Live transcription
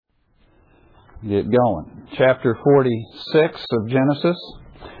get going. Chapter 46 of Genesis.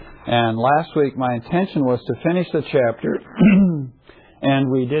 And last week my intention was to finish the chapter,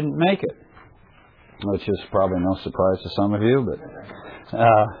 and we didn't make it, which is probably no surprise to some of you. But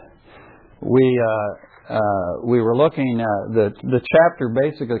we were looking at the chapter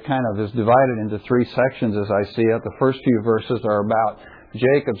basically kind of is divided into three sections as I see it. The first few verses are about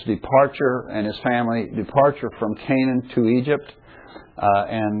Jacob's departure and his family departure from Canaan to Egypt.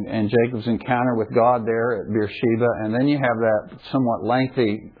 And Jacob's encounter with God there at Beersheba. And then you have that somewhat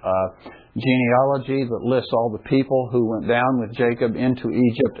lengthy genealogy that lists all the people who went down with Jacob into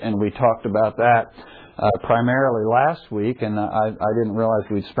Egypt. And we talked about that primarily last week. And I didn't realize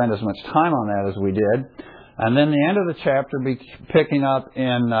we'd spend as much time on that as we did. And then the end of the chapter, picking up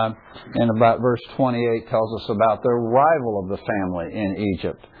in about verse 28, tells us about the arrival of the family in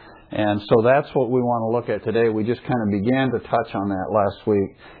Egypt. And so that's what we want to look at today. We just kind of began to touch on that last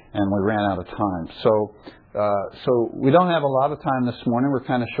week, and we ran out of time. So we don't have a lot of time this morning. We're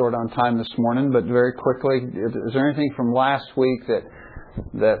kind of short on time this morning, but very quickly, is there anything from last week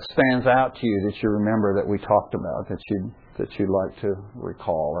that stands out to you that you remember that we talked about that you'd like to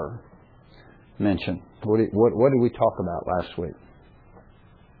recall or mention? What did we talk about last week?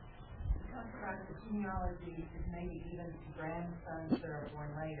 We talked about the genealogy and maybe even grandsons that are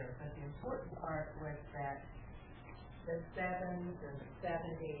born later, but the important part was that the sevens and the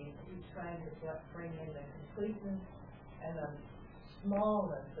 70s, he's trying to bring in the completeness and the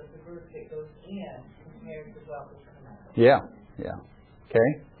smallness of the group that goes in compared to what was coming out. Yeah.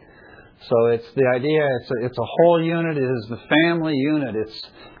 Okay. So it's the idea. It's a whole unit. It is the family unit.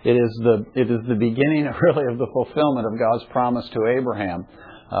 It is the beginning really of the fulfillment of God's promise to Abraham.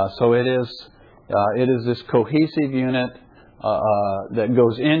 So it is this cohesive unit that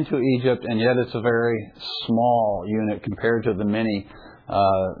goes into Egypt, and yet it's a very small unit compared to the many,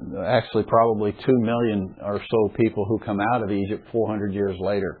 actually probably 2 million or so people who come out of Egypt 400 years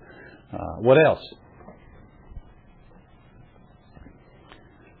later. What else?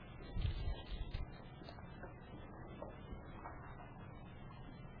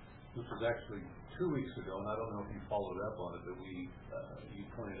 This was actually 2 weeks ago, and I don't know if you followed up on it, but you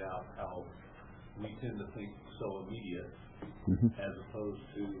pointed out how we tend to think so immediate as opposed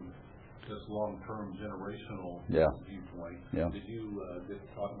to this long-term generational viewpoint. Yeah. Did you get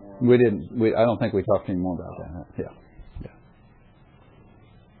to talk more on We didn't. I don't think we talked any more about that. Yeah.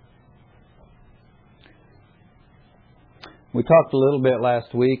 We talked a little bit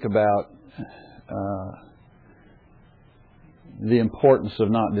last week about the importance of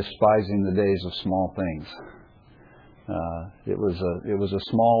not despising the days of small things. It was a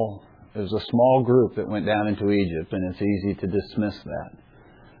small group that went down into Egypt, and it's easy to dismiss that.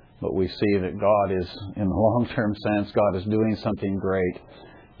 But we see that God is, in the long-term sense, God is doing something great,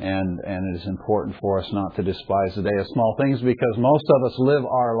 and it is important for us not to despise the day of small things, because most of us live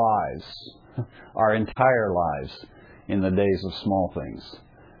our lives, our entire lives, in the days of small things.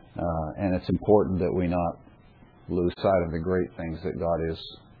 And it's important that we not lose sight of the great things that God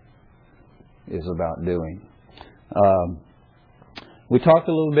is about doing. We talked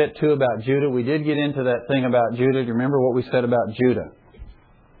a little bit too about Judah. We did get into that thing about Judah. Do you remember what we said about Judah?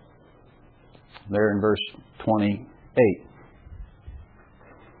 There in verse 28.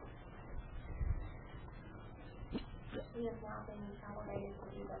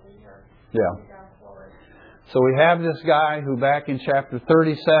 Yeah. So we have this guy who back in chapter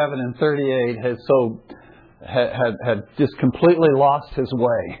 37 and 38 had just completely lost his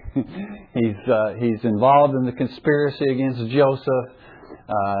way. He's involved in the conspiracy against Joseph.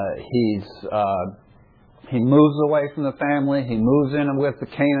 He moves away from the family. He moves in with the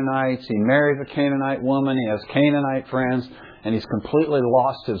Canaanites. He marries a Canaanite woman. He has Canaanite friends, and he's completely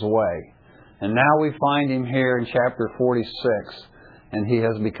lost his way. And now we find him here in chapter 46, and he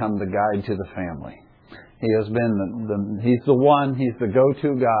has become the guide to the family. He has been he's the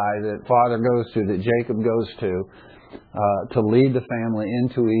go-to guy that Father goes to, that Jacob goes to lead the family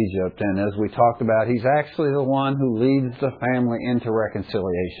into Egypt. And as we talked about, he's actually the one who leads the family into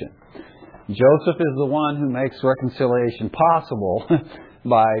reconciliation. Joseph is the one who makes reconciliation possible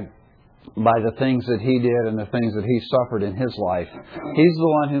by the things that he did and the things that he suffered in his life. He's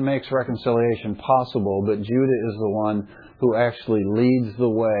the one who makes reconciliation possible, but Judah is the one who actually leads the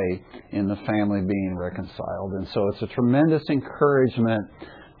way in the family being reconciled. And so it's a tremendous encouragement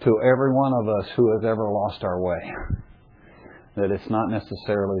to every one of us who has ever lost our way, that it's not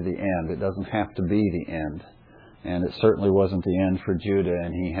necessarily the end. It doesn't have to be the end. And it certainly wasn't the end for Judah,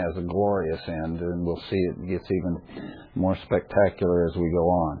 and he has a glorious end, and we'll see it gets even more spectacular as we go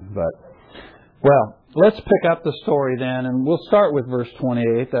on. But, well, let's pick up the story then, and we'll start with verse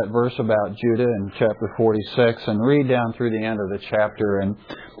 28, that verse about Judah in chapter 46, and read down through the end of the chapter. And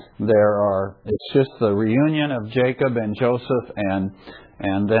it's just the reunion of Jacob and Joseph,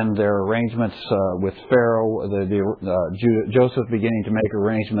 and then their arrangements with Pharaoh, Joseph beginning to make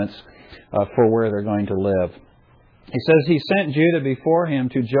arrangements for where they're going to live. He says he sent Judah before him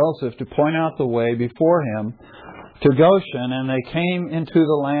to Joseph to point out the way before him to Goshen, and they came into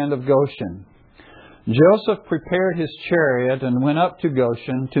the land of Goshen. Joseph prepared his chariot and went up to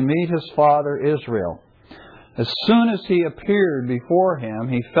Goshen to meet his father Israel. As soon as he appeared before him,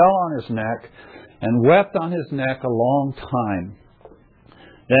 he fell on his neck and wept on his neck a long time.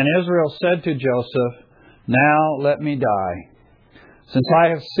 Then Israel said to Joseph, "Now let me die, since I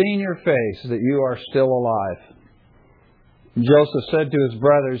have seen your face, that you are still alive." Joseph said to his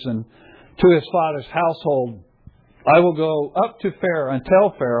brothers and to his father's household, "I will go up to Pharaoh and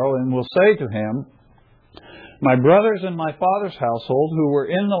tell Pharaoh, and will say to him, 'My brothers and my father's household, who were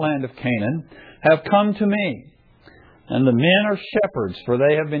in the land of Canaan, have come to me. And the men are shepherds, for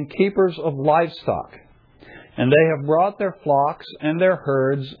they have been keepers of livestock. And they have brought their flocks and their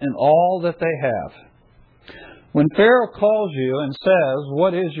herds and all that they have. When Pharaoh calls you and says,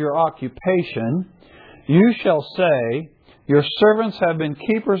 "What is your occupation?" you shall say, "Your servants have been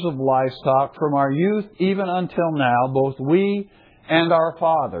keepers of livestock from our youth even until now, both we and our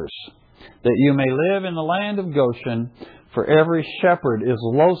fathers, that you may live in the land of Goshen, for every shepherd is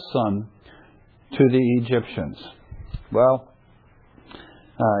loathsome to the Egyptians." Well,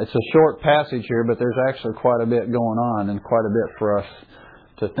 it's a short passage here, but there's actually quite a bit going on and quite a bit for us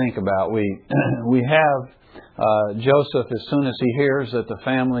to think about. We have Joseph, as soon as he hears that the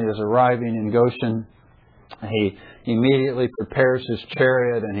family is arriving in Goshen, he immediately prepares his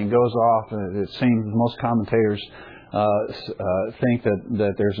chariot and he goes off. It seems most commentators think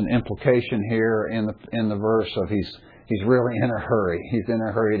that there's an implication here in the verse of he's really in a hurry. He's in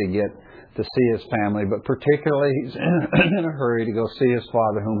a hurry to get to see his family, but particularly he's in a hurry to go see his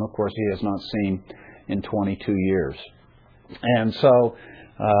father, whom of course he has not seen in 22 years. And so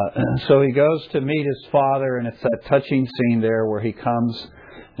he goes to meet his father, and it's that touching scene there where he comes,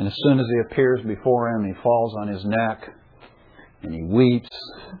 and as soon as he appears before him, he falls on his neck and he weeps.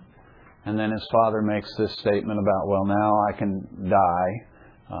 And then his father makes this statement about, "Well, now I can die.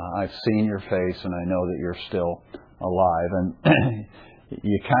 I've seen your face and I know that you're still alive." And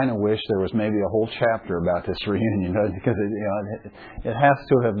you kind of wish there was maybe a whole chapter about this reunion, because it has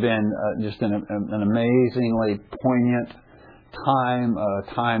to have been just an amazingly poignant time, a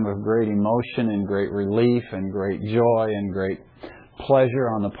time of great emotion and great relief and great joy and great pleasure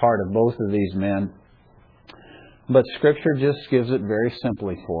on the part of both of these men. But Scripture just gives it very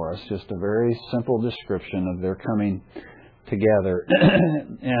simply for us, just a very simple description of their coming together.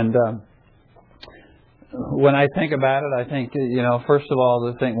 And when I think about it, I think, first of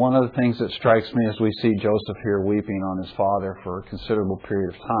all, one of the things that strikes me is we see Joseph here weeping on his father for a considerable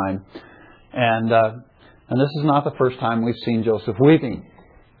period of time. And this is not the first time we've seen Joseph weeping.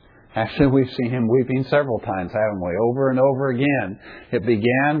 Actually, we've seen him weeping several times, haven't we? Over and over again. It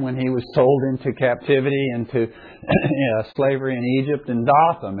began when he was sold into captivity, into slavery in Egypt and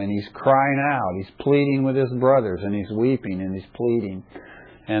Dothan, and he's crying out. He's pleading with his brothers, and he's weeping and he's pleading.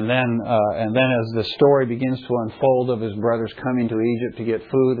 And then as the story begins to unfold of his brothers coming to Egypt to get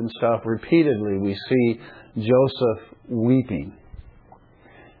food and stuff, repeatedly we see Joseph weeping.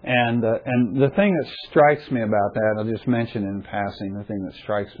 And the thing that strikes me about that, I'll just mention in passing, the thing that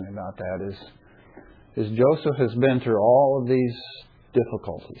strikes me about that is Joseph has been through all of these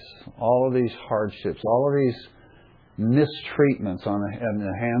difficulties, all of these hardships, all of these mistreatments in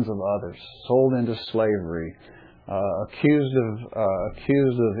the hands of others, sold into slavery, accused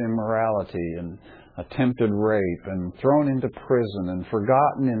of immorality and attempted rape, and thrown into prison and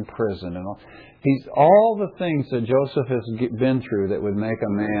forgotten in prison, and all the things that Joseph has been through that would make a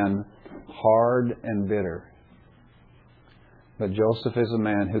man hard and bitter. But Joseph is a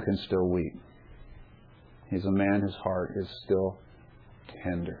man who can still weep. He's a man whose heart is still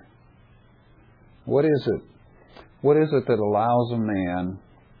tender. What is it? What is it that allows a man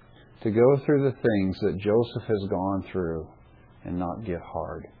to go through the things that Joseph has gone through and not get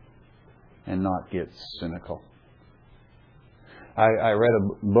hard and not get cynical? I read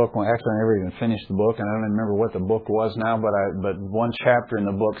a book. Well, actually, I never even finished the book, and I don't even remember what the book was now. But one chapter in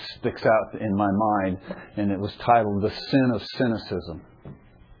the book sticks out in my mind, and it was titled "The Sin of Cynicism."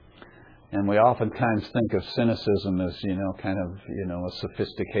 And we oftentimes think of cynicism as kind of a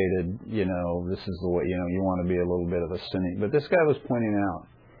sophisticated this is the way you want to be a little bit of a cynic. But this guy was pointing out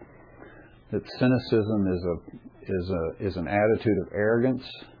that cynicism is an attitude of arrogance,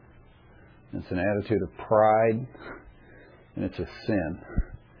 It's an attitude of pride, and it's a sin.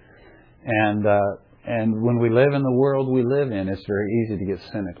 And when we live in the world we live in, it's very easy to get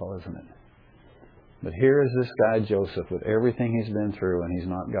cynical, isn't it? But here is this guy Joseph with everything he's been through, and he's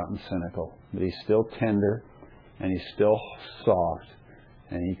not gotten cynical. But he's still tender, and he's still soft,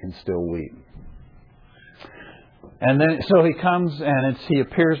 and he can still weep. And then so he comes and he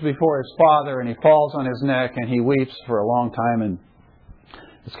appears before his father, and he falls on his neck, and he weeps for a long time. And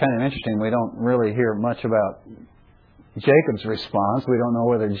it's kind of interesting. We don't really hear much about Jacob's response. We don't know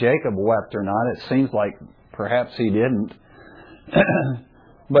whether Jacob wept or not. It seems like perhaps he didn't.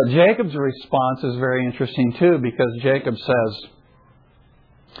 But Jacob's response is very interesting too, because Jacob says,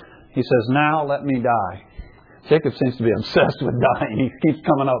 "Now let me die." Jacob seems to be obsessed with dying. He keeps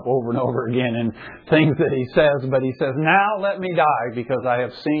coming up over and over again in things that he says, but he says, "Now let me die, because I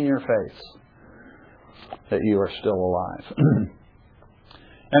have seen your face, that you are still alive."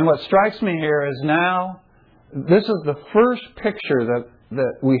 And what strikes me here is now, this is the first picture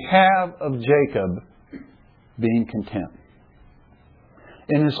that we have of Jacob being content.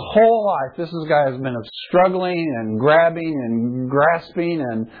 In his whole life, this guy has been struggling and grabbing and grasping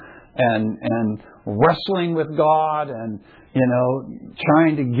and wrestling with God and,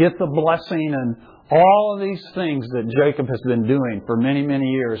 trying to get the blessing and all of these things that Jacob has been doing for many, many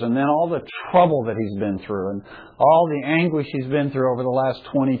years. And then all the trouble that he's been through and all the anguish he's been through over the last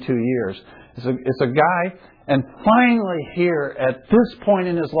 22 years. It's a guy, and finally here at this point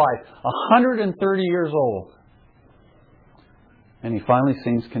in his life, 130 years old, and he finally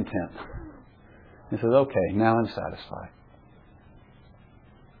seems content. He says, "Okay, now I'm satisfied."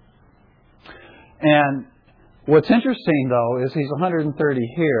 And what's interesting, though, is he's 130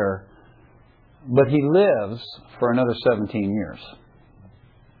 here, but he lives for another 17 years.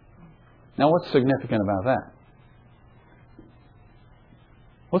 Now, what's significant about that?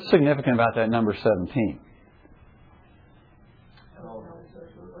 What's significant about that number 17?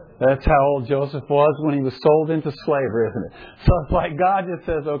 That's how old Joseph was when he was sold into slavery, isn't it? So it's like God just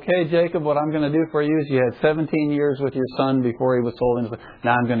says, "Okay, Jacob, what I'm going to do for you is you had 17 years with your son before he was sold into slavery.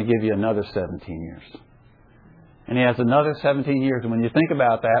 Now I'm going to give you another 17 years. And he has another 17 years. And when you think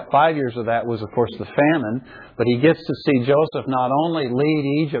about that, 5 years of that was, of course, the famine. But he gets to see Joseph not only lead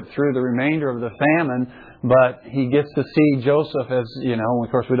Egypt through the remainder of the famine, but he gets to see Joseph as,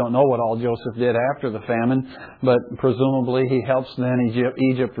 of course, we don't know what all Joseph did after the famine, but presumably he helps then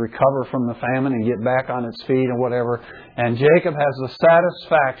Egypt recover from the famine and get back on its feet and whatever. And Jacob has the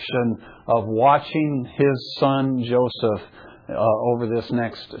satisfaction of watching his son Joseph over this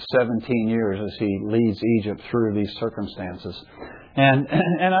next 17 years as he leads Egypt through these circumstances. And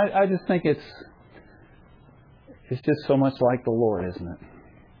I just think it's just so much like the Lord, isn't it?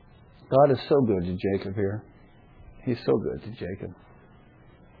 God is so good to Jacob here. He's so good to Jacob.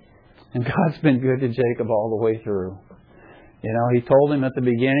 And God's been good to Jacob all the way through. He told him at the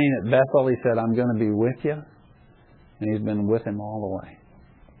beginning at Bethel, he said, "I'm going to be with you." And he's been with him all the way.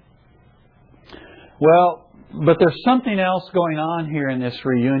 Well, but there's something else going on here in this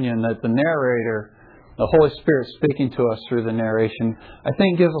reunion that the narrator, the Holy Spirit speaking to us through the narration, I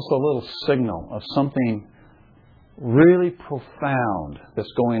think gives us a little signal of something really profound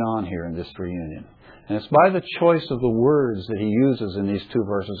that's going on here in this reunion. And it's by the choice of the words that he uses in these two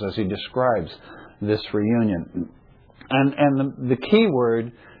verses as he describes this reunion. And the key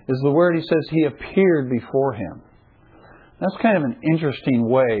word is the word he says, "He appeared before him." That's kind of an interesting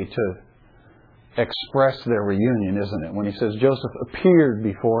way to express their reunion, isn't it? When he says Joseph appeared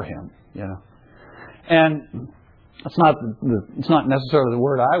before him, And it's not necessarily the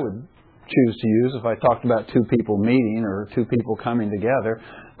word I would choose to use if I talked about two people meeting or two people coming together.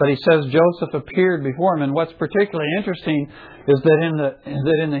 But he says Joseph appeared before him. And what's particularly interesting is that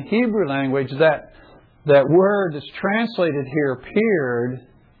in the Hebrew language, that word that's translated here, appeared,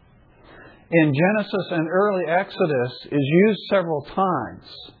 in Genesis and early Exodus is used several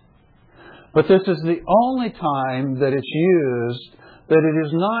times. But this is the only time that it's used that it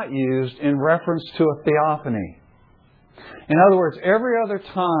is not used in reference to a theophany. In other words, every other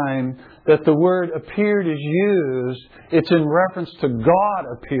time that the word appeared is used, it's in reference to God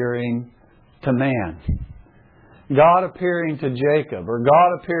appearing to man. God appearing to Jacob, or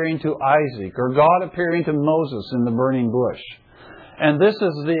God appearing to Isaac, or God appearing to Moses in the burning bush. And this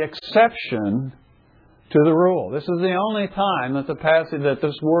is the exception to the rule. This is the only time that that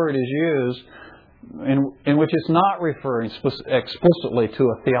this word is used in which it's not referring explicitly to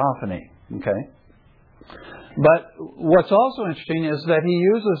a theophany. Okay? But what's also interesting is that he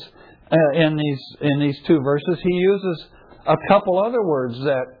uses in these two verses, he uses a couple other words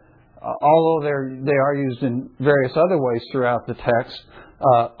that, although they are used in various other ways throughout the text,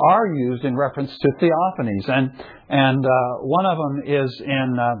 are used in reference to theophanies, and one of them is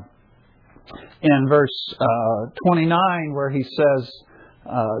in verse 29, where he says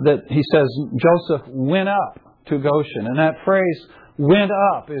Joseph went up to Goshen, and that phrase "went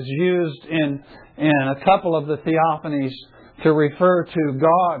up" is used in a couple of the theophanies to refer to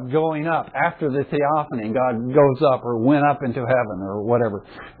God going up after the theophany. God goes up, or went up into heaven, or whatever,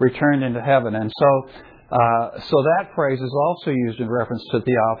 returned into heaven, and so that phrase is also used in reference to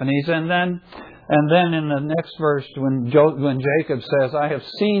theophanies. And then in the next verse, when Jacob says, "I have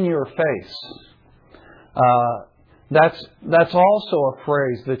seen your face," that's also a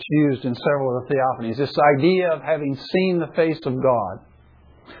phrase that's used in several of the theophanies. This idea of having seen the face of God,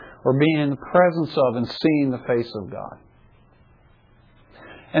 or being in the presence of and seeing the face of God.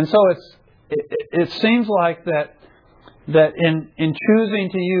 And so it seems like that in choosing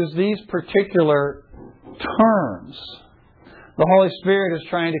to use these particular terms, the Holy Spirit is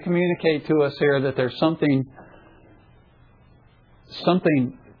trying to communicate to us here that there's something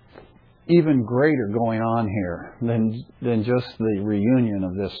even greater going on here than just the reunion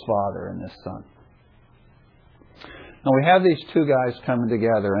of this father and this son. Now we have these two guys coming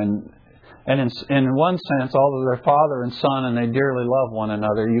together, and in one sense, although they're father and son and they dearly love one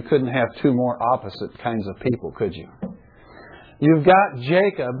another, you couldn't have two more opposite kinds of people, could you? You've got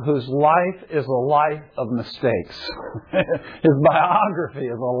Jacob, whose life is a life of mistakes. His biography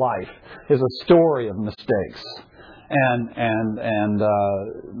is a story of mistakes, and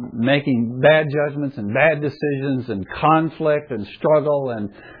making bad judgments and bad decisions and conflict and struggle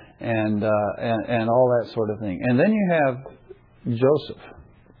and all that sort of thing. And then you have Joseph.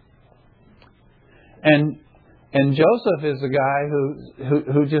 And Joseph is a guy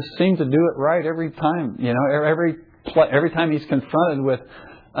who just seemed to do it right every time. You know, every time he's confronted with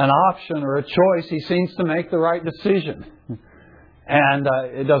an option or a choice, he seems to make the right decision. And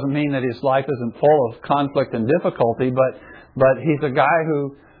it doesn't mean that his life isn't full of conflict and difficulty, but he's a guy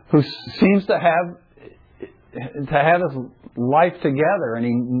who seems to have his life together, and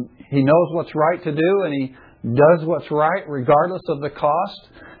he knows what's right to do, and he does what's right regardless of the cost.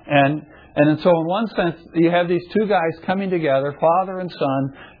 And so in one sense, you have these two guys coming together, father and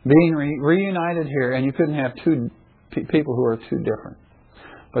son, being reunited here, and you couldn't have two people who are too different.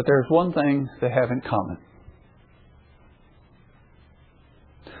 But there's one thing they have in common.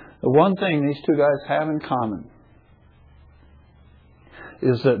 The one thing these two guys have in common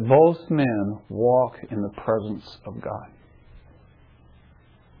is that both men walk in the presence of God.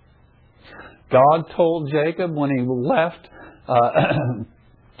 God told Jacob when he left and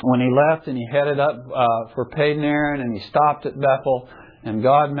he headed up for Padan Aram, and he stopped at Bethel, and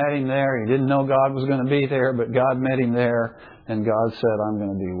God met him there. He didn't know God was going to be there, but God met him there, and God said, "I'm going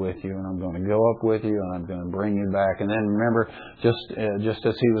to be with you, and I'm going to go up with you, and I'm going to bring you back." And then remember, just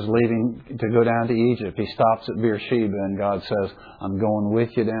as he was leaving to go down to Egypt, he stops at Beersheba, and God says, "I'm going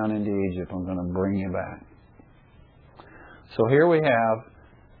with you down into Egypt. I'm going to bring you back." So here we have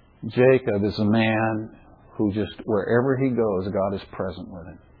Jacob is a man who just, wherever he goes, God is present with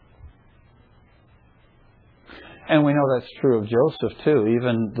him. And we know that's true of Joseph too.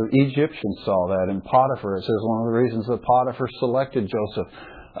 Even the Egyptians saw that. In Potiphar, it says one of the reasons that Potiphar selected Joseph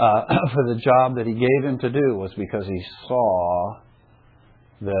for the job that he gave him to do was because he saw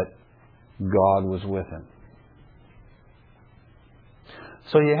that God was with him.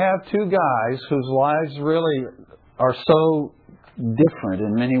 So you have two guys whose lives really are so different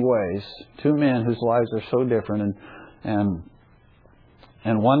in many ways. Two men whose lives are so different,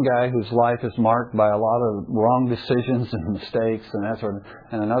 and one guy whose life is marked by a lot of wrong decisions and mistakes and that sort of,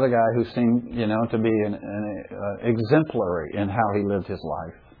 and another guy who seemed, to be an exemplary in how he lived his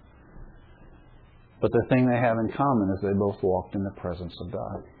life. But the thing they have in common is they both walked in the presence of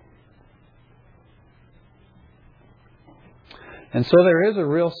God. And so there is a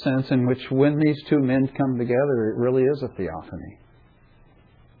real sense in which when these two men come together, it really is a theophany.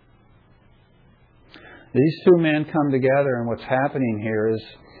 These two men come together, and what's happening here is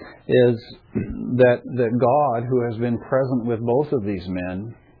that God, who has been present with both of these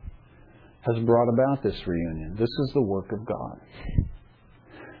men, has brought about this reunion. This is the work of God.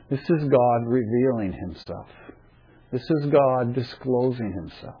 This is God revealing Himself. This is God disclosing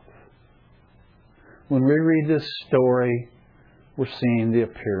Himself. When we read this story, we're seeing the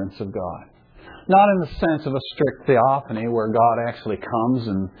appearance of God. Not in the sense of a strict theophany where God actually comes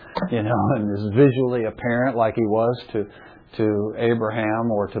and is visually apparent like He was to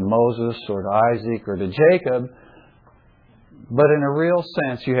Abraham or to Moses or to Isaac or to Jacob. But in a real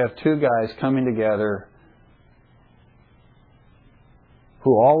sense, you have two guys coming together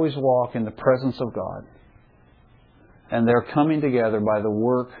who always walk in the presence of God. And they're coming together by the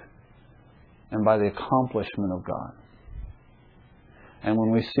work and by the accomplishment of God. And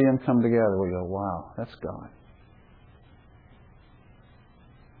when we see them come together, we go, wow, that's God.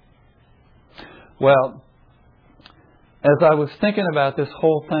 Well, as I was thinking about this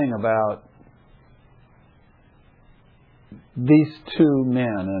whole thing about these two men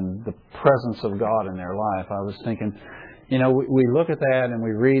and the presence of God in their life, I was thinking, you know, we look at that and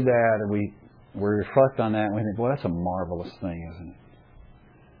we read that and we reflect on that and we think, well, that's a marvelous thing, isn't it?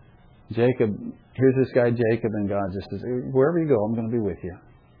 Jacob, here's this guy Jacob, and God just says, wherever you go, I'm going to be with you.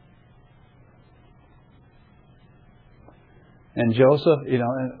 And Joseph, you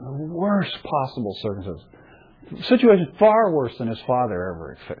know, in the worst possible circumstances, situation far worse than his father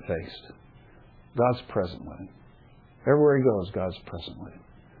ever faced. God's present with him. Everywhere he goes, God's present with him.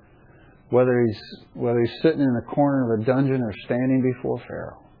 Whether he's sitting in the corner of a dungeon or standing before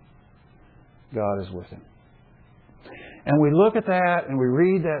Pharaoh, God is with him. And we look at that and we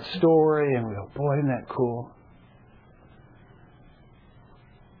read that story and we go, boy, isn't that cool?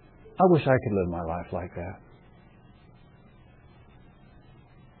 I wish I could live my life like that.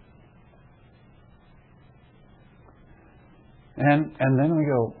 And then we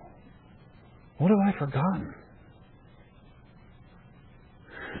go, what have I forgotten?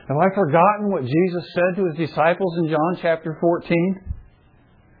 Have I forgotten what Jesus said to His disciples in John chapter 14?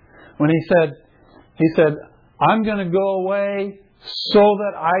 When He said, I'm going to go away so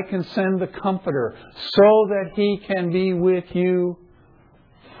that I can send the Comforter, so that He can be with you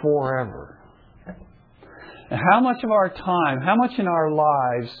forever. And how much of our time, how much in our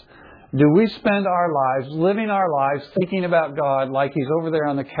lives do we spend our lives, living our lives, thinking about God like He's over there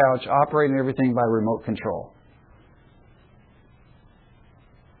on the couch, operating everything by remote control?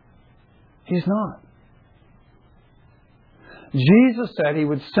 He's not. Jesus said He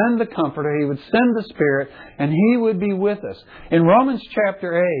would send the Comforter, He would send the Spirit, and He would be with us. In Romans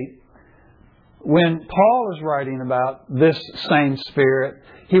chapter 8, when Paul is writing about this same Spirit,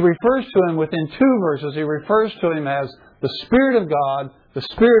 he refers to Him within 2 verses. He refers to Him as the Spirit of God, the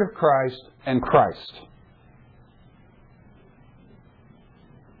Spirit of Christ, and Christ.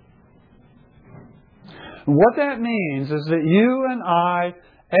 And what that means is that you and I,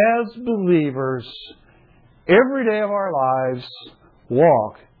 as believers, every day of our lives,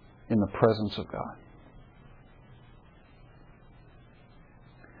 walk in the presence of God.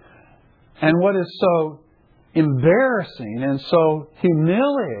 And what is so embarrassing and so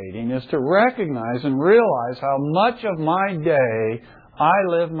humiliating is to recognize and realize how much of my day I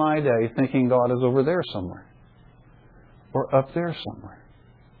live my day thinking God is over there somewhere or up there somewhere.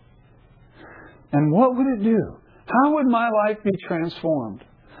 And what would it do? How would my life be transformed?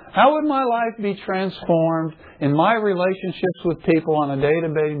 How would my life be transformed in my relationships with people on a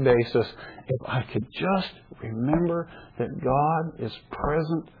day-to-day basis if I could just remember that God is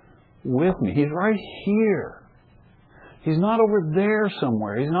present with me? He's right here. He's not over there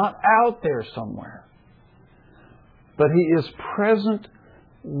somewhere. He's not out there somewhere. But He is present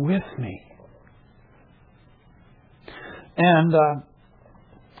with me. And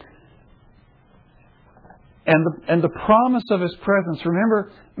the promise of His presence.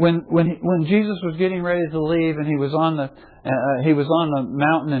 Remember when Jesus was getting ready to leave and He was on the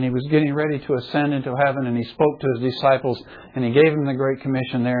mountain and He was getting ready to ascend into heaven, and He spoke to His disciples and He gave them the Great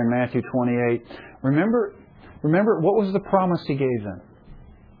Commission there in Matthew 28. Remember what was the promise He gave them?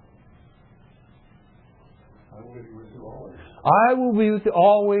 I will be with you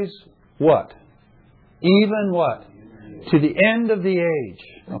always. What? Even what? To the end of the age.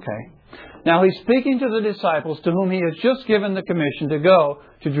 Okay. Now He's speaking to the disciples to whom He has just given the commission to go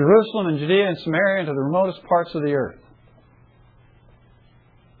to Jerusalem and Judea and Samaria and to the remotest parts of the earth.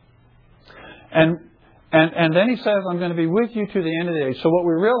 And then He says, I'm going to be with you to the end of the age. So what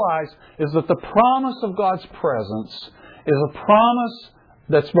we realize is that the promise of God's presence is a promise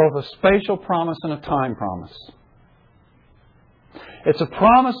that's both a spatial promise and a time promise. It's a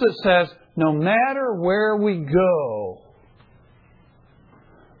promise that says, no matter where we go,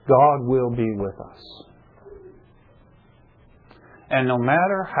 God will be with us. And no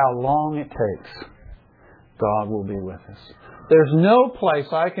matter how long it takes, God will be with us. There's no place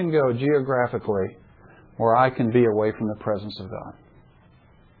I can go geographically where I can be away from the presence of God.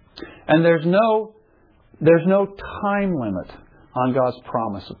 And there's no time limit on God's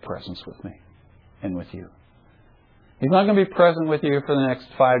promise of presence with me and with you. He's not going to be present with you for the next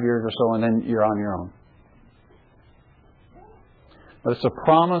 5 years or so and then you're on your own. But it's a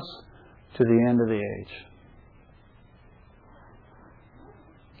promise to the end of the age.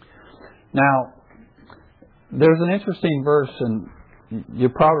 Now, there's an interesting verse, and you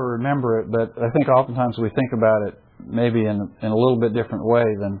probably remember it, but I think oftentimes we think about it maybe in a little bit different way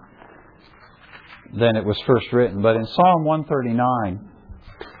than it was first written. But in Psalm 139,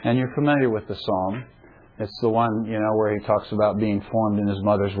 and you're familiar with the Psalm, it's the one, where he talks about being formed in his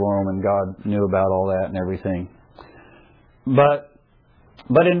mother's womb and God knew about all that and everything. But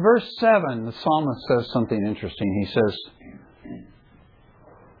in verse 7, the psalmist says something interesting. He says,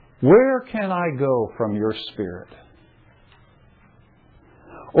 "Where can I go from your spirit?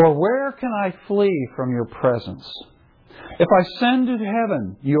 Or where can I flee from your presence? If I ascend to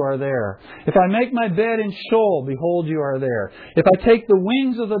heaven, you are there. If I make my bed in Sheol, behold, you are there. If I take the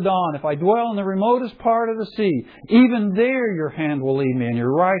wings of the dawn, if I dwell in the remotest part of the sea, even there your hand will lead me, and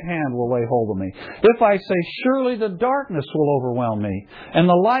your right hand will lay hold of me. If I say, surely the darkness will overwhelm me, and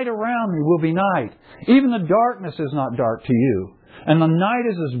the light around me will be night. Even the darkness is not dark to you, and the night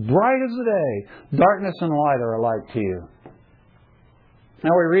is as bright as the day. Darkness and light are alike to you."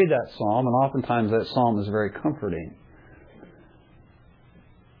 Now we read that psalm, and oftentimes that psalm is very comforting.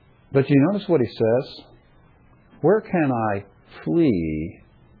 But you notice what he says? Where can I flee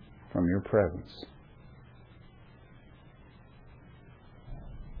from your presence?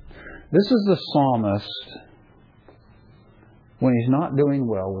 This is the psalmist when he's not doing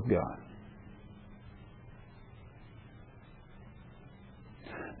well with God.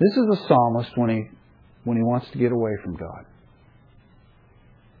 This is the psalmist when he wants to get away from God.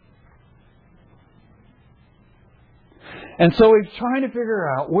 And so he's trying to figure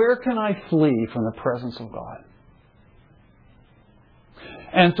out, where can I flee from the presence of God?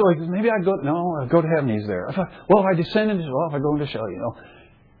 And so he says, maybe I go to heaven, he's there. If I descend into Sheol, if I go into Sheol,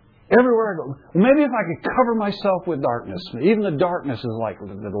 everywhere I go. Maybe if I could cover myself with darkness. Even the darkness is like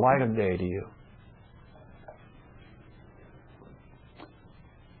the light of day to you.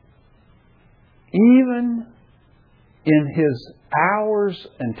 Even in his hours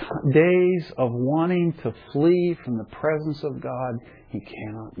and days of wanting to flee from the presence of God, he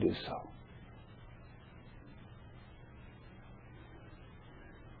cannot do so.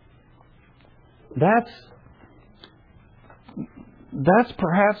 That's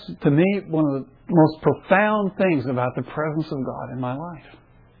perhaps, to me, one of the most profound things about the presence of God in my life.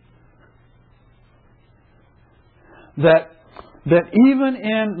 That even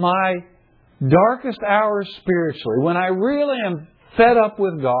in my darkest hours spiritually, when I really am fed up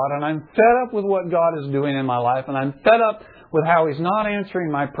with God, and I'm fed up with what God is doing in my life, and I'm fed up with how He's not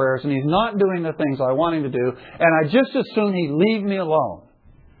answering my prayers, and He's not doing the things I want Him to do, and I just as soon He leave me alone.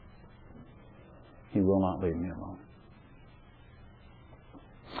 He will not leave me alone.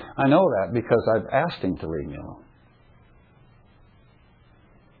 I know that because I've asked Him to leave me alone.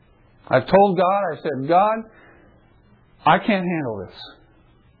 I've told God, I said, God, I can't handle this.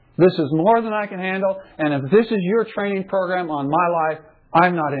 This is more than I can handle, and if this is your training program on my life,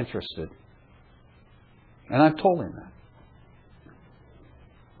 I'm not interested. And I've told Him that.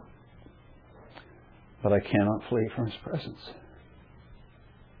 But I cannot flee from His presence.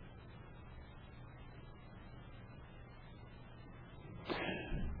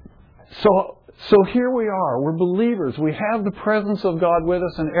 So here we are. We're believers. We have the presence of God with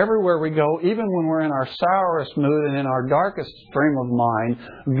us, and everywhere we go, even when we're in our sourest mood and in our darkest frame of mind,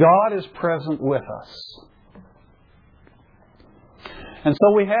 God is present with us. And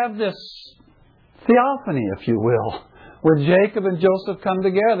so we have this theophany, if you will, where Jacob and Joseph come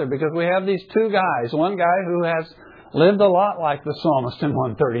together, because we have these two guys. One guy who has lived a lot like the psalmist in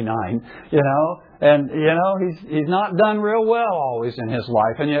 139, and he's not done real well always in his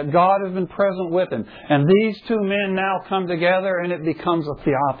life, and yet God has been present with him. And these two men now come together, and it becomes a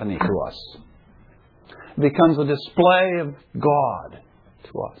theophany to us. It becomes a display of God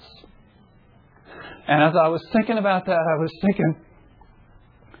to us. And as I was thinking about that, I was thinking,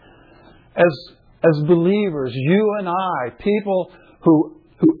 as believers, you and I, people who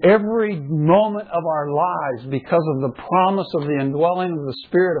every moment of our lives, because of the promise of the indwelling of the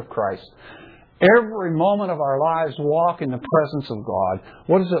Spirit of Christ, every moment of our lives walk in the presence of God.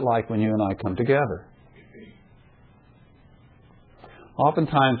 What is it like when you and I come together?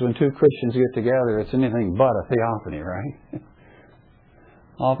 Oftentimes when two Christians get together, it's anything but a theophany, right?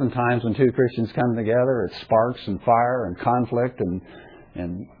 Oftentimes when two Christians come together, it's sparks and fire and conflict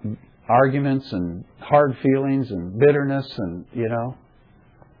and arguments and hard feelings and bitterness and,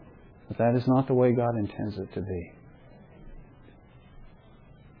 But that is not the way God intends it to be.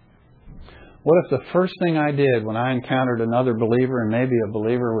 What if the first thing I did when I encountered another believer, and maybe a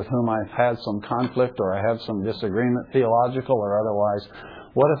believer with whom I've had some conflict or I have some disagreement, theological or otherwise,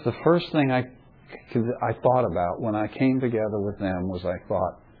 what if the first thing I thought about when I came together with them was I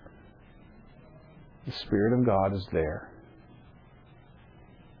thought, the Spirit of God is there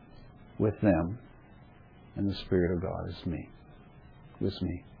with them, And the Spirit of God is me. With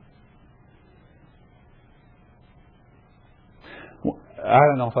me. I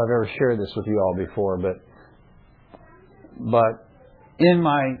don't know if I've ever shared this with you all before, but in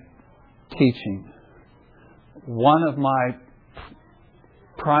my teaching, one of my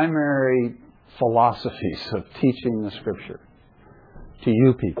primary philosophies of teaching the Scripture to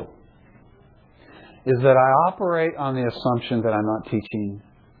you people is that I operate on the assumption that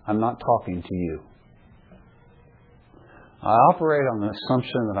I'm not talking to you. I operate on the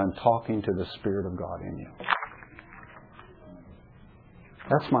assumption that I'm talking to the Spirit of God in you.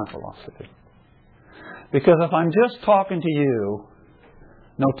 That's my philosophy. Because if I'm just talking to you,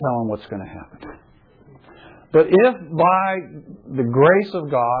 no telling what's going to happen. But if by the grace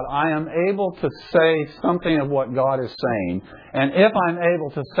of God I am able to say something of what God is saying, and if I'm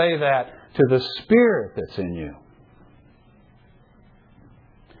able to say that to the Spirit that's in you,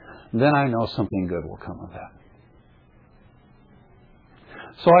 then I know something good will come of that.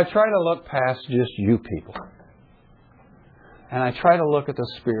 So I try to look past just you people. And I try to look at the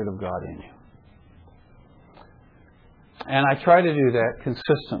Spirit of God in you. And I try to do that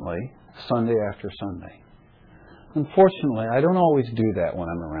consistently, Sunday after Sunday. Unfortunately, I don't always do that when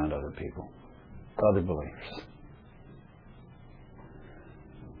I'm around other people, other believers.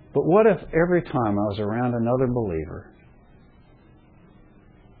 But what if every time I was around another believer,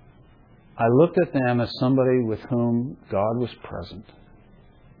 I looked at them as somebody with whom God was present,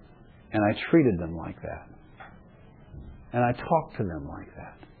 and I treated them like that, and I talked to them like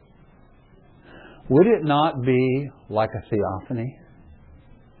that? Would it not be like a theophany?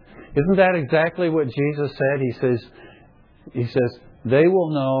 Isn't that exactly what Jesus said? He says, they will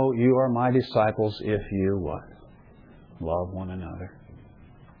know you are my disciples if you what? Love one another.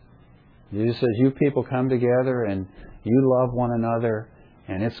 Jesus says, you people come together and you love one another,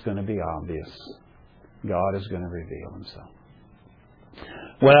 and it's going to be obvious. God is going to reveal Himself.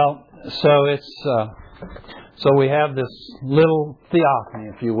 Well, so we have this little theophany,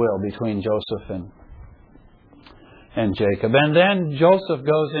 if you will, between Joseph and Jacob. And then Joseph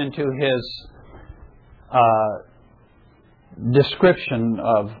goes into his description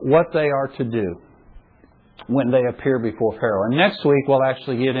of what they are to do when they appear before Pharaoh. And next week we'll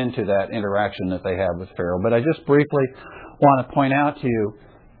actually get into that interaction that they have with Pharaoh. But I just briefly want to point out to you,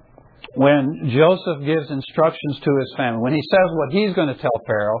 when Joseph gives instructions to his family, when he says what he's going to tell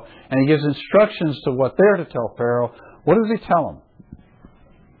Pharaoh, and he gives instructions to what they're to tell Pharaoh, what does he tell them?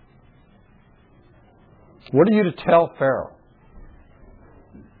 What are you to tell Pharaoh?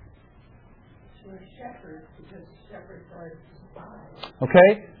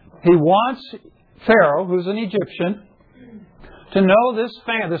 Okay? He wants Pharaoh, who's an Egyptian, to know this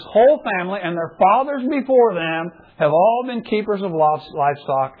whole family and their fathers before them have all been keepers of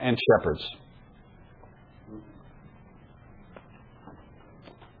livestock and shepherds.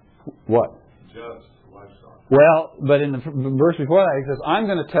 What? Just livestock. Well, but in the verse before that, he says, I'm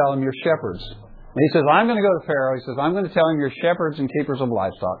going to tell him you're shepherds. And he says, I'm going to go to Pharaoh. He says, I'm going to tell him you're shepherds and keepers of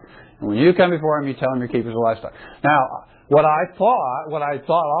livestock. And when you come before him, you tell him you're keepers of livestock. Now, what I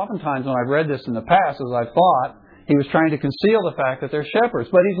thought oftentimes when I've read this in the past is I thought he was trying to conceal the fact that they're shepherds.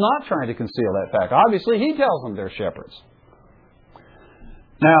 But he's not trying to conceal that fact. Obviously, he tells them they're shepherds.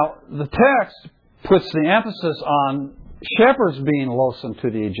 Now, the text puts the emphasis on shepherds being loathsome to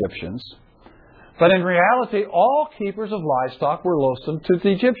the Egyptians. But in reality, all keepers of livestock were loathsome to the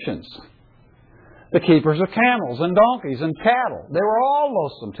Egyptians. The keepers of camels and donkeys and cattle, they were all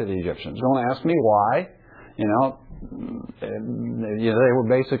loathsome to the Egyptians. Don't ask me why. They were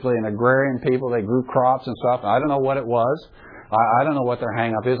basically an agrarian people. They grew crops and stuff. I don't know what it was. I don't know what their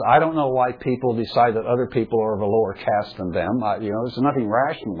hang-up is. I don't know why people decide that other people are of a lower caste than them. There's nothing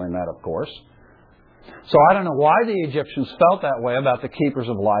rational in that, of course. So I don't know why the Egyptians felt that way about the keepers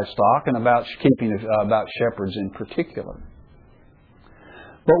of livestock and about shepherds in particular.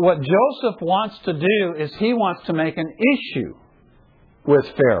 But what Joseph wants to do is he wants to make an issue with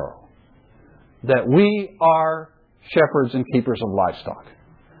Pharaoh that we are shepherds and keepers of livestock.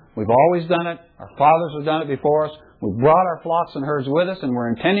 We've always done it. Our fathers have done it before us. We've brought our flocks and herds with us, and we're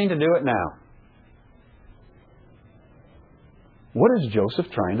intending to do it now. What is Joseph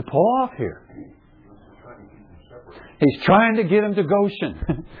trying to pull off here? He's trying to get him to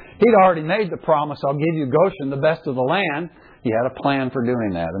Goshen. He'd already made the promise, I'll give you Goshen, the best of the land. He had a plan for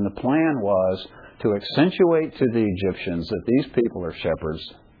doing that. And the plan was to accentuate to the Egyptians that these people are shepherds,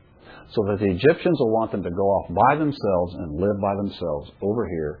 so that the Egyptians will want them to go off by themselves and live by themselves over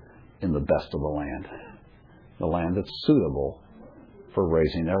here in the best of the land. The land that's suitable for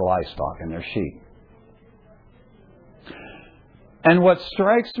raising their livestock and their sheep. And what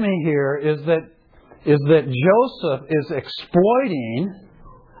strikes me here is that is that Joseph is exploiting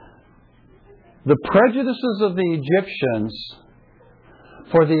the prejudices of the Egyptians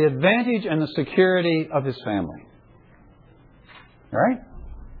for the advantage and the security of his family. Right?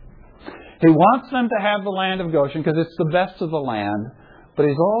 He wants them to have the land of Goshen because it's the best of the land, but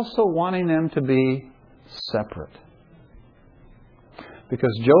he's also wanting them to be separate.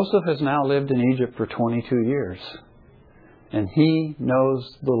 Because Joseph has now lived in Egypt for 22 years, and he knows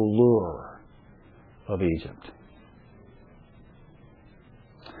the lure of Egypt.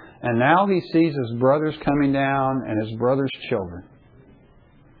 And now he sees his brothers coming down and his brothers' children.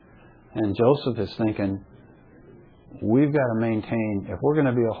 And Joseph is thinking, we've got to maintain, if we're going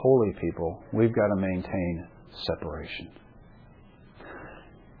to be a holy people, we've got to maintain separation.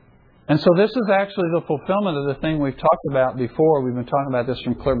 And so this is actually the fulfillment of the thing we've talked about before. We've been talking about this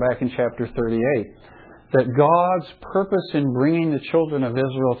from clear back in chapter 38. That God's purpose in bringing the children of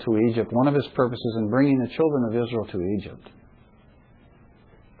Israel to Egypt, one of His purposes in bringing the children of Israel to Egypt,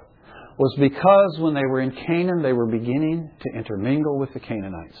 was because when they were in Canaan, they were beginning to intermingle with the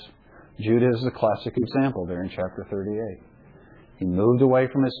Canaanites. Judah is the classic example there in chapter 38. He moved away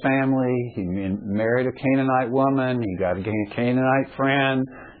from his family. He married a Canaanite woman. He got a Canaanite friend.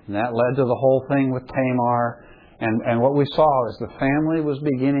 And that led to the whole thing with Tamar. And what we saw is the family was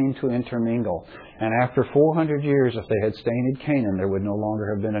beginning to intermingle. And after 400 years, if they had stayed in Canaan, there would no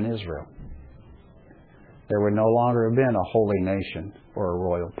longer have been an Israel. There would no longer have been a holy nation or a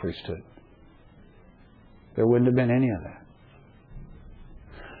royal priesthood. There wouldn't have been any of that.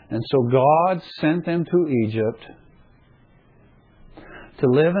 And so God sent them to Egypt to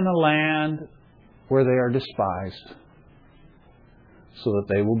live in a land where they are despised, so that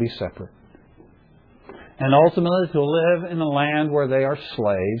they will be separate. And ultimately to live in a land where they are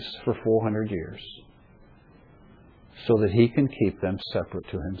slaves for 400 years, so that He can keep them separate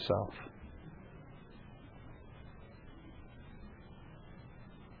to Himself.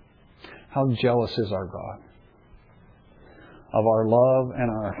 How jealous is our God of our love and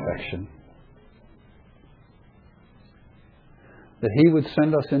our affection, that He would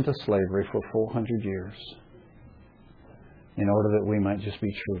send us into slavery for 400 years in order that we might just be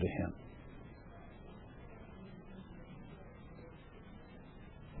true to Him.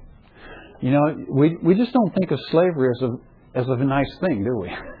 You know, we just don't think of slavery as a nice thing, do we?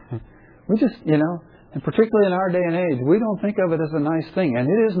 We just, and particularly in our day and age, we don't think of it as a nice thing. And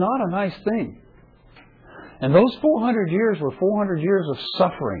it is not a nice thing. And those 400 years were 400 years of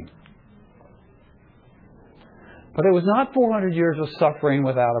suffering. But it was not 400 years of suffering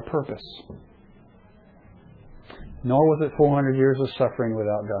without a purpose. Nor was it 400 years of suffering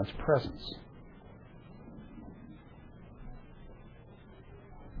without God's presence.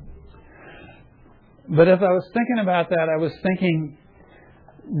 But as I was thinking about that, I was thinking,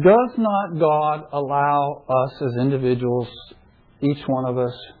 does not God allow us as individuals, each one of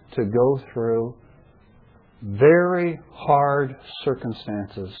us, to go through very hard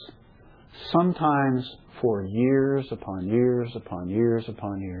circumstances, sometimes for years upon years upon years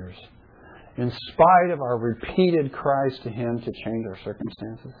upon years, in spite of our repeated cries to Him to change our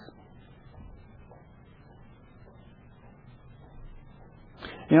circumstances?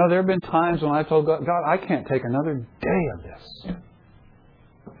 There have been times when I told God, I can't take another day of this.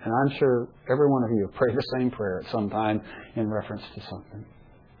 And I'm sure every one of you have prayed the same prayer at some time in reference to something.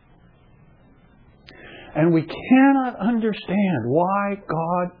 And we cannot understand why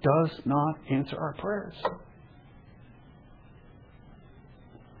God does not answer our prayers.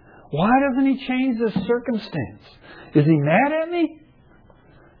 Why doesn't He change this circumstance? Is He mad at me?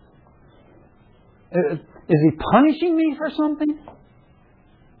 Is He punishing me for something?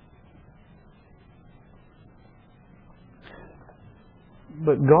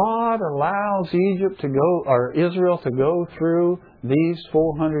 But God allows Israel to go through these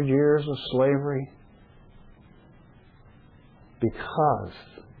 400 years of slavery because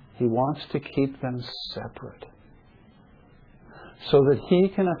He wants to keep them separate, so that He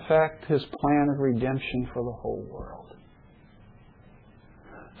can effect His plan of redemption for the whole world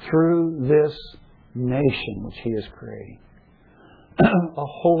through this nation which He is creating, a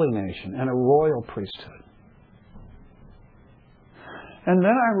holy nation and a royal priesthood. And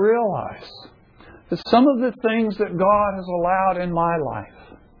then I realize that some of the things that God has allowed in my life,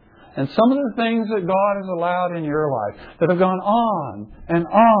 and some of the things that God has allowed in your life, that have gone on and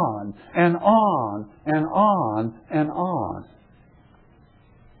on and on and on and on,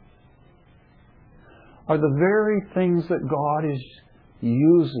 are the very things that God is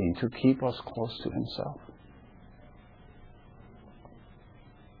using to keep us close to Himself.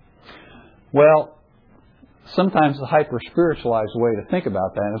 Well, sometimes the hyper-spiritualized way to think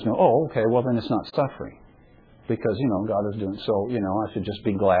about that is, oh, okay, well then it's not suffering. Because, God is doing so, I should just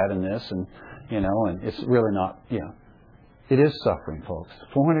be glad in this and it's really not, It is suffering, folks.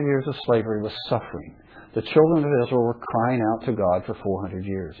 400 years of slavery was suffering. The children of Israel were crying out to God for 400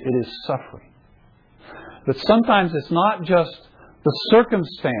 years. It is suffering. But sometimes it's not just the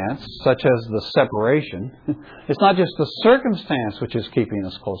circumstance, such as the separation. It's not just the circumstance which is keeping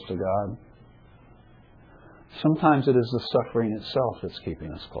us close to God. Sometimes it is the suffering itself that's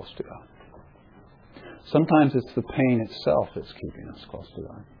keeping us close to God. Sometimes it's the pain itself that's keeping us close to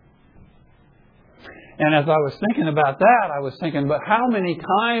God. And as I was thinking about that, I was thinking, but how many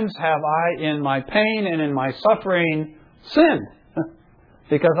times have I, in my pain and in my suffering, sinned?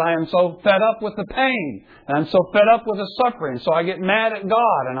 Because I am so fed up with the pain. And I'm so fed up with the suffering. So I get mad at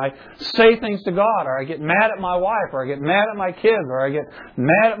God and I say things to God. Or I get mad at my wife. Or I get mad at my kids. Or I get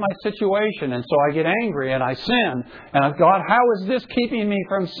mad at my situation. And so I get angry and I sin. And I God, how is this keeping me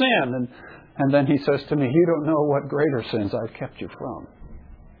from sin? And then He says to me, you don't know what greater sins I've kept you from.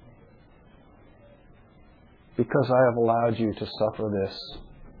 Because I have allowed you to suffer this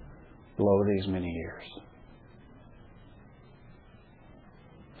blow these many years.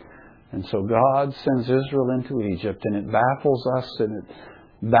 And so God sends Israel into Egypt, and it baffles us and it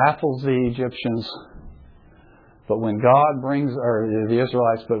baffles the Egyptians. But when God brings, or the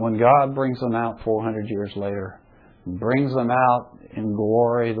Israelites, but when God brings them out 400 years later, brings them out in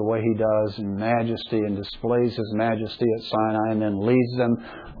glory the way He does, in majesty, and displays His majesty at Sinai, and then leads them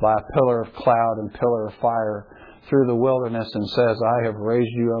by a pillar of cloud and pillar of fire through the wilderness and says, I have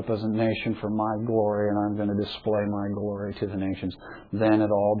raised you up as a nation for my glory, and I'm going to display my glory to the nations. Then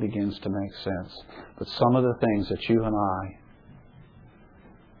it all begins to make sense. But some of the things that you and I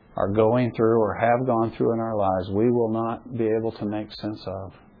are going through or have gone through in our lives, we will not be able to make sense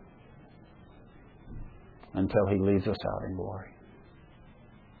of until He leads us out in glory.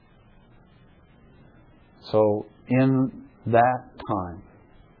 So in that time,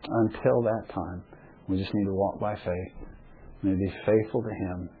 until that time, we just need to walk by faith. We need to be faithful to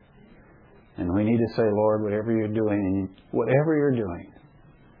Him. And we need to say, Lord, whatever you're doing,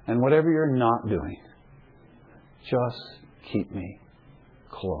 and whatever you're not doing, just keep me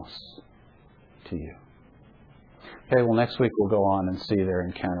close to you. Okay, well, next week we'll go on and see their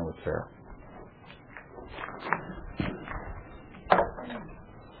encounter with Pharaoh.